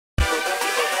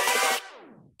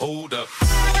Hold up.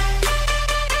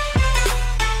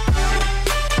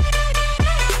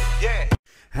 Yeah.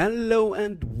 Hello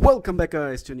and welcome back,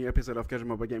 guys, to a new episode of Casual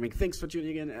Mobile Gaming. Thanks for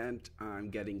tuning in, and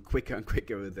I'm getting quicker and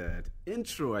quicker with that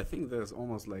intro. I think there's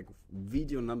almost like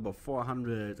video number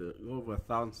 400, over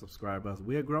 1,000 subscribers.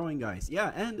 We are growing, guys.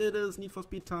 Yeah, and it is Need for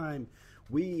Speed time.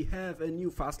 We have a new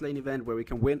fast lane event where we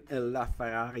can win a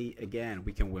LaFerrari again.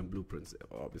 We can win blueprints,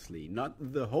 obviously. Not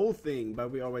the whole thing,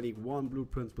 but we already won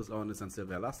blueprints with Onus and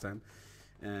Silvia last time.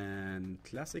 And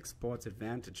Classic Sports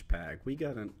Advantage Pack. We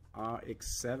got an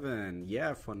RX-7,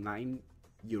 yeah, for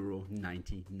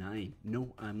 €9.99.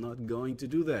 No, I'm not going to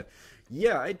do that.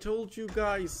 Yeah, I told you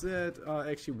guys that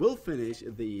I actually will finish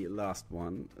the last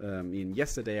one.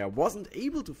 Yesterday I wasn't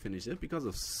able to finish it because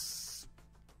of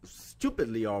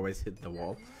stupidly always hit the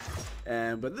wall.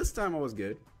 But this time I was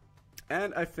good.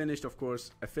 And I finished, of course.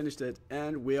 I finished it,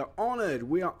 and we are on it.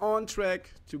 We are on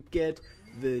track to get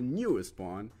the newest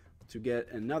spawn. To get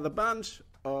another bunch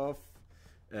of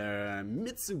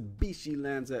Mitsubishi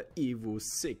Lancer Evo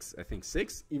 6, I think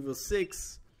 6, Evo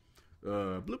 6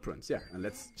 blueprints, yeah. And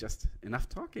let's just, enough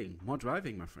talking, more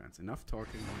driving, my friends, enough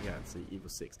talking. Yeah, it's the Evo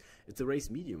 6. It's a race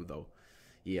medium though.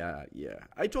 Yeah.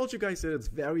 I told you guys that it's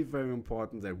very, very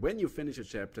important that when you finish a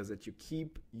chapter that you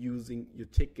keep using your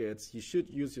tickets. You should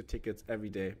use your tickets every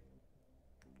day.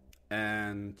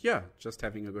 And yeah, just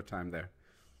having a good time there.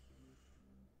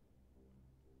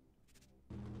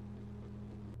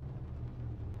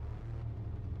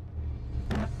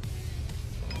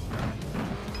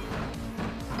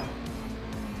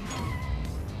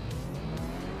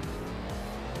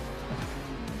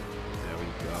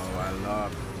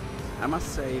 I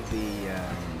must say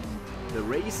the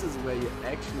races where you're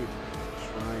actually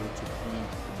trying to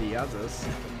beat the others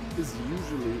is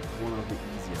usually one of the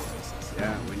easier races.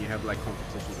 Yeah, when you have like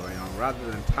competition going on, rather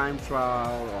than time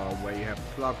trial or where you have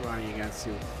the clock running against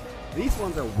you. These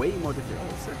ones are way more difficult.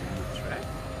 Oh, certainly new track.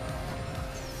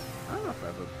 I don't know if I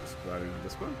ever was driving on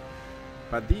this one,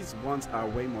 but these ones are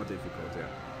way more difficult. Yeah.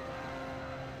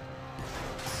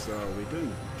 So we're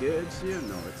doing good here.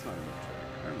 No, it's not a new track.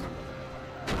 I remember that.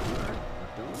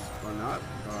 Or not?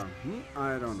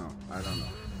 I don't know.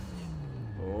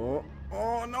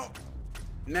 Oh no!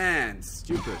 Man,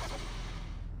 stupid.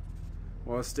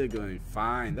 Well, still going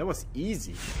fine. That was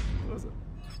easy. What was it?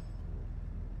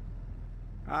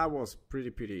 That was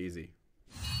pretty easy.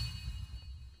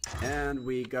 And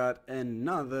we got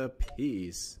another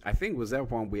piece. I think with that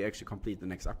one we actually complete the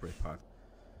next upgrade part.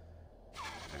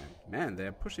 And man,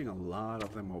 they're pushing a lot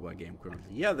of the mobile game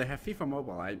currently. Yeah, they have FIFA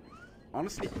Mobile.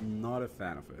 Honestly, I'm not a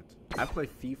fan of it. I play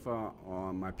FIFA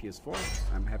on my PS4.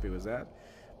 I'm happy with that.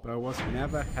 But I was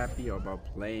never happy about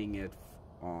playing it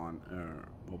on a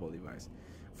mobile device.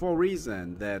 For a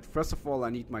reason that, first of all, I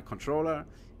need my controller.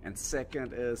 And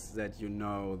second is that you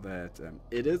know that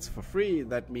it is for free.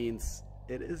 That means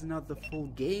it is not the full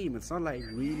game. It's not like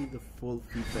really the full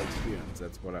FIFA experience.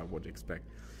 That's what I would expect.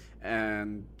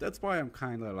 And that's why I'm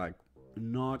kind of like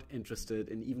not interested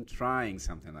in even trying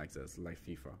something like this, like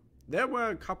FIFA. There were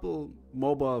a couple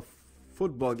mobile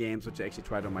football games which I actually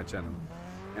tried on my channel,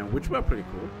 and which were pretty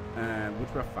cool, and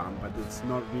which were fun, but it's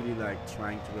not really like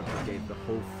trying to replicate the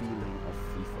whole feeling of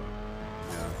FIFA.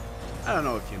 Yeah. I don't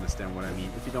know if you understand what I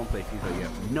mean. If you don't play FIFA, you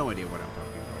have no idea what I'm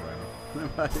talking about right now.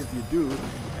 But if you do,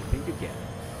 I think you get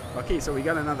it. Okay, so we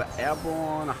got another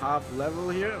airborne half level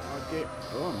here. Okay.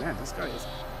 Oh man, this guy is...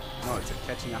 No, it's a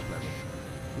catching up level.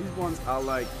 These ones are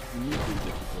like medium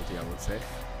difficulty, I would say.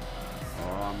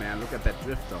 Oh man, look at that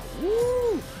drift though.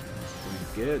 Woo! Doing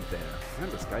good there. Man,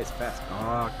 this guy's fast.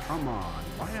 Oh, come on.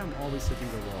 Why am I always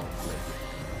hitting the wall lately?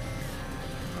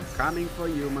 I'm coming for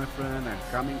you, my friend. I'm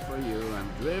coming for you. I'm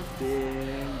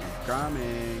drifting. I'm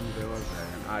coming. There was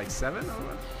an RX-7 or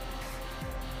what?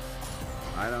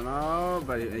 I don't know,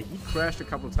 but he crashed a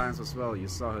couple times as well. You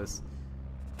saw his...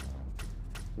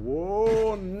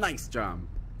 Whoa, nice jump.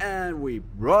 And we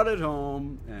brought it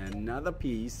home. Another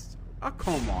piece. Oh,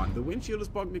 come on. The windshield is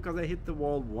broken because I hit the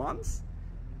wall once?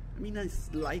 I mean, I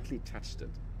slightly touched it.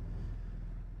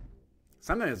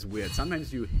 Sometimes it's weird.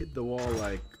 Sometimes you hit the wall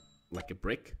like a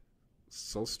brick.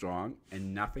 So strong.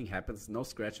 And nothing happens. No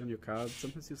scratch on your car.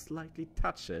 Sometimes you slightly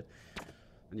touch it.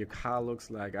 And your car looks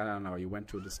like, I don't know, you went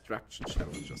to a destruction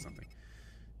challenge or something.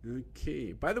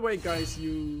 Okay. By the way, guys,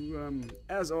 you,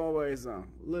 as always, a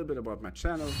little bit about my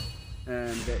channel.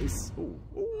 And there is... Oh,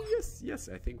 yes.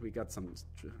 I think we got some...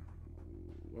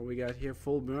 What we got here?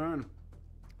 Full burn.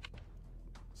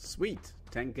 Sweet.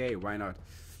 10k, why not?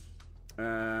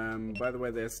 By the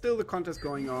way, there's still the contest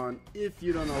going on. If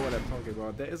you don't know what I'm talking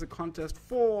about, there is a contest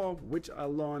for which I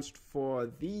launched for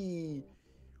the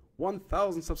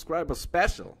 1,000 subscriber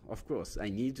special. Of course, I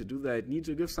need to do that. Need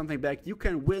to give something back. You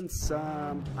can win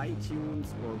some iTunes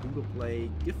or Google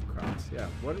Play gift cards. Yeah,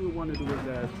 what do you want to do with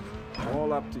that?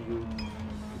 All up to you.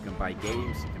 You can buy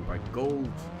games. You can buy gold.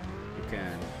 You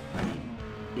can, I mean,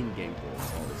 in-game gold,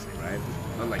 obviously, right?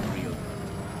 Not like real.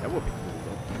 That would be cool,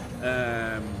 though.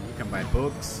 You can buy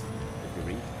books if you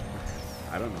read.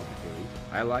 I don't know if you read.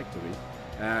 I like to read.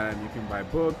 You can buy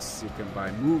books. You can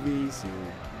buy movies.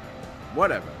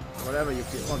 Whatever you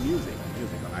feel, or music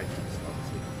on iTunes,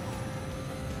 obviously.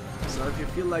 So if you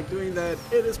feel like doing that,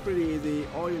 it is pretty easy.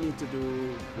 All you need to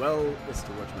do, well, is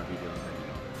to watch my video and then you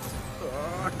know it.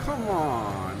 Oh, come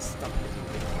on, stop hitting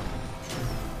me.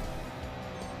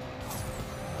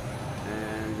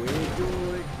 And we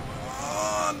do it.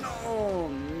 Oh no,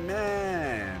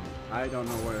 man! I don't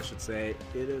know what I should say.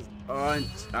 It is.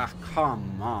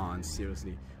 Come on,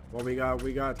 seriously. What we got?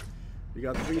 We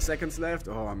got 3 seconds left.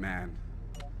 Oh man.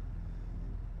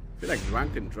 I feel like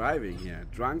drunken driving here.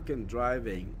 Drunken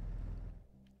driving.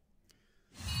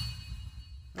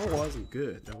 That wasn't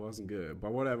good. That wasn't good.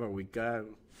 But whatever, we got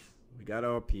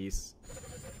our piece.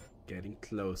 Getting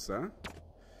closer.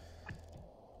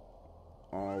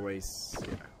 Always,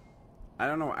 yeah. I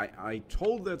don't know. I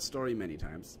told that story many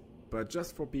times, but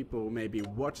just for people who maybe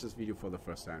watch this video for the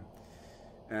first time,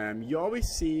 you always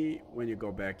see when you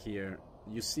go back here.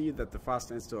 You see that the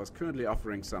Fast Lane store is currently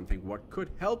offering something what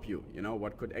could help you, you know,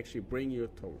 what could actually bring you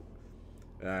to,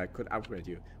 could upgrade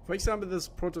you. For example, this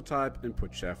prototype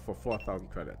input chef for 4,000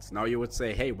 credits. Now you would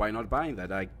say, hey, why not buying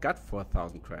that? I got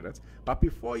 4,000 credits. But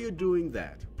before you're doing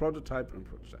that, prototype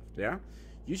input chef, yeah,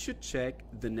 you should check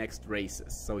the next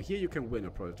races. So here you can win a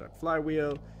prototype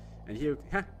flywheel, and here,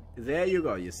 there you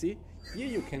go, you see? Here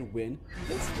you can win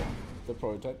this one, the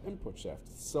prototype input shaft.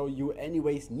 So you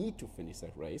anyways need to finish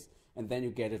that race, and then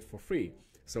you get it for free.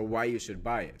 So why you should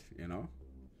buy it, you know?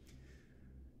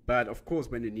 But of course,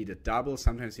 when you need a double,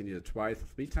 sometimes you need it twice,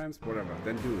 3 times, whatever,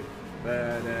 then do it.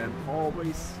 But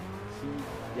always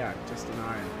yeah, just an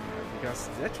eye on it, because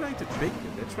they're trying to trick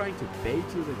you. They're trying to bait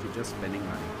you that you're just spending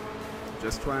money.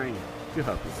 Just trying to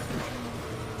help you.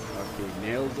 Okay,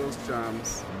 nail those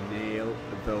jumps. Nail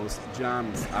those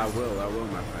jumps. I will,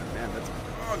 my friend. Man, that's...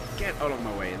 Oh, get out of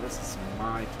my way. This is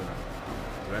my turn.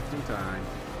 Drifting time.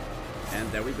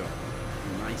 And there we go.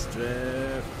 Nice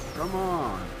drift. Come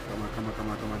on. Come on.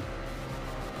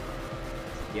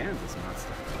 Again, this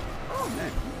monster. Oh,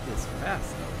 man, he is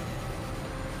fast, though.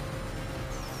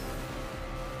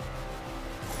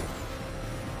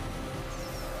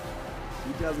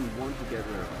 He doesn't want to get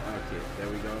rid of it. Okay, there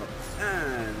we go.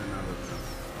 And another jump.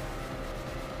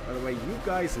 By the way, you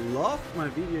guys loved my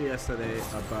video yesterday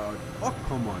about... Oh,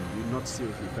 come on, you're not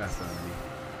seriously faster than me.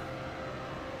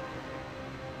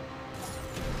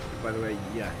 By the way,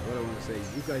 yeah, what I want to say,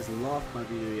 you guys loved my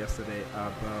video yesterday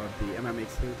about the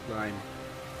MMX Hill Climb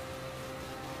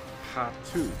Part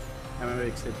 2.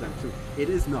 MMX Hill Climb 2. It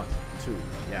is not 2.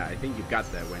 Yeah, I think you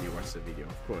got that when you watched the video,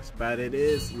 of course. But it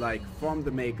is like from the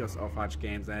makers of Hutch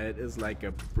Games, and it is like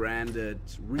a branded,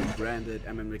 rebranded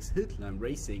MMX Hill Climb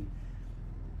racing.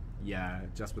 Yeah,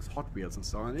 just with Hot Wheels and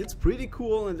so on. It's pretty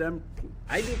cool, and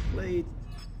I did play it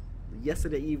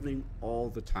yesterday evening all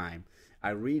the time. I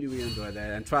really enjoy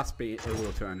that, and trust me, it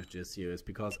will turn into a series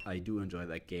because I do enjoy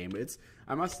that game.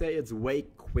 I must say, it's way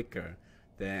quicker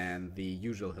than the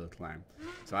usual hill climb.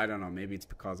 So I don't know, maybe it's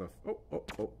because of oh,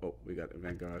 we got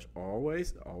Event Garage.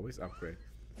 Always upgrade.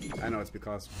 I know it's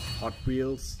because Hot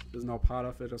Wheels is now part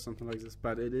of it or something like this,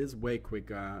 but it is way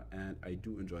quicker, and I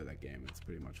do enjoy that game. It's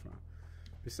pretty much fun.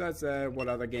 Besides that, what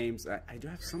other games? I do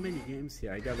have so many games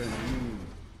here. I got a new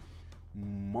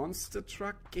monster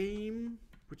truck game,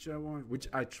 which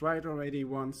I tried already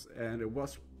once, and it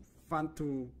was fun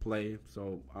to play.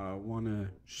 So I want to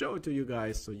show it to you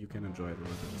guys so you can enjoy it a little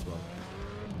bit as well.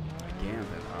 Again,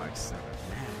 that RX-7. Man,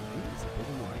 it's a bit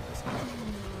annoying this car.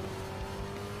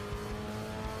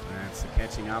 That's the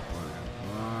catching up one.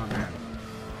 Oh man.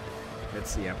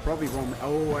 Let's see. I probably won't.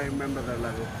 Oh, I remember that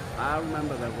level. I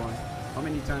remember that one. How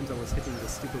many times I was hitting the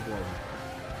stupid wall?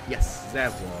 Yes,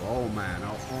 that wall. Oh man, I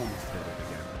almost hit it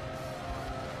again.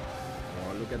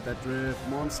 Oh, look at that drift,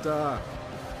 monster.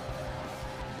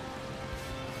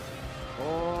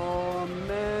 Oh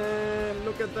man,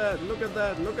 look at that, look at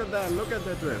that, look at that, look at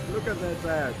that drift, look at that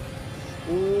drag.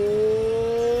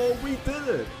 Oh, we did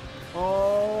it.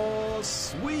 Oh,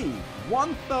 sweet.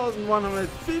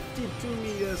 1,152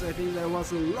 meters. I think that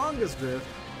was the longest drift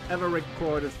ever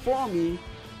recorded for me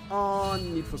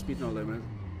on Need for Speed No Limit.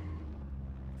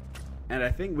 And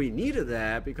I think we needed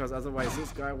that because otherwise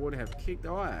this guy would have kicked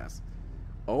our ass.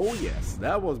 Oh yes,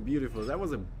 that was beautiful. That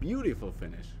was a beautiful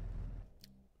finish.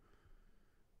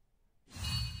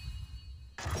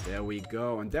 There we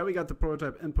go. And there we got the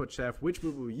prototype input shaft, which we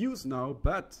will use now.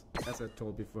 But as I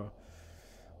told before,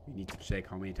 we need to check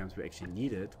how many times we actually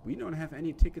need it. We don't have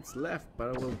any tickets left, but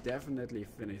I will definitely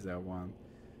finish that one.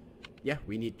 Yeah,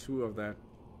 we need 2 of that.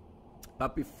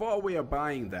 But before we are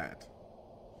buying that,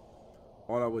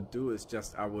 all I would do is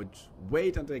I would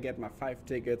wait until I get my 5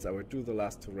 tickets. I would do the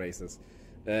last 2 races.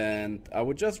 And I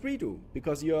would just redo,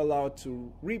 because you're allowed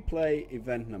to replay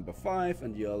event number 5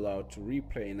 and you're allowed to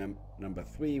replay number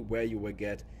 3, where you will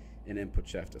get an input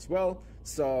shaft as well.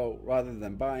 So rather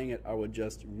than buying it, I would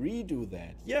just redo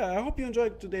that. Yeah, I hope you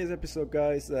enjoyed today's episode,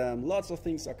 guys. Lots of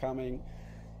things are coming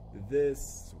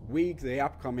this week, the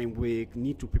upcoming week.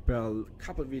 Need to prepare a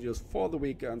couple videos for the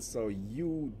weekend so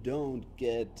you don't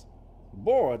get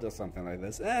bored or something like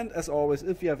this. And as always,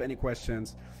 if you have any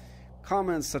questions,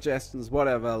 comments, suggestions,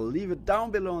 whatever, leave it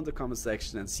down below in the comment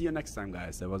section, and see you next time,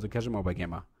 guys. That was a Casual Mobile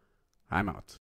Gamer. I'm out.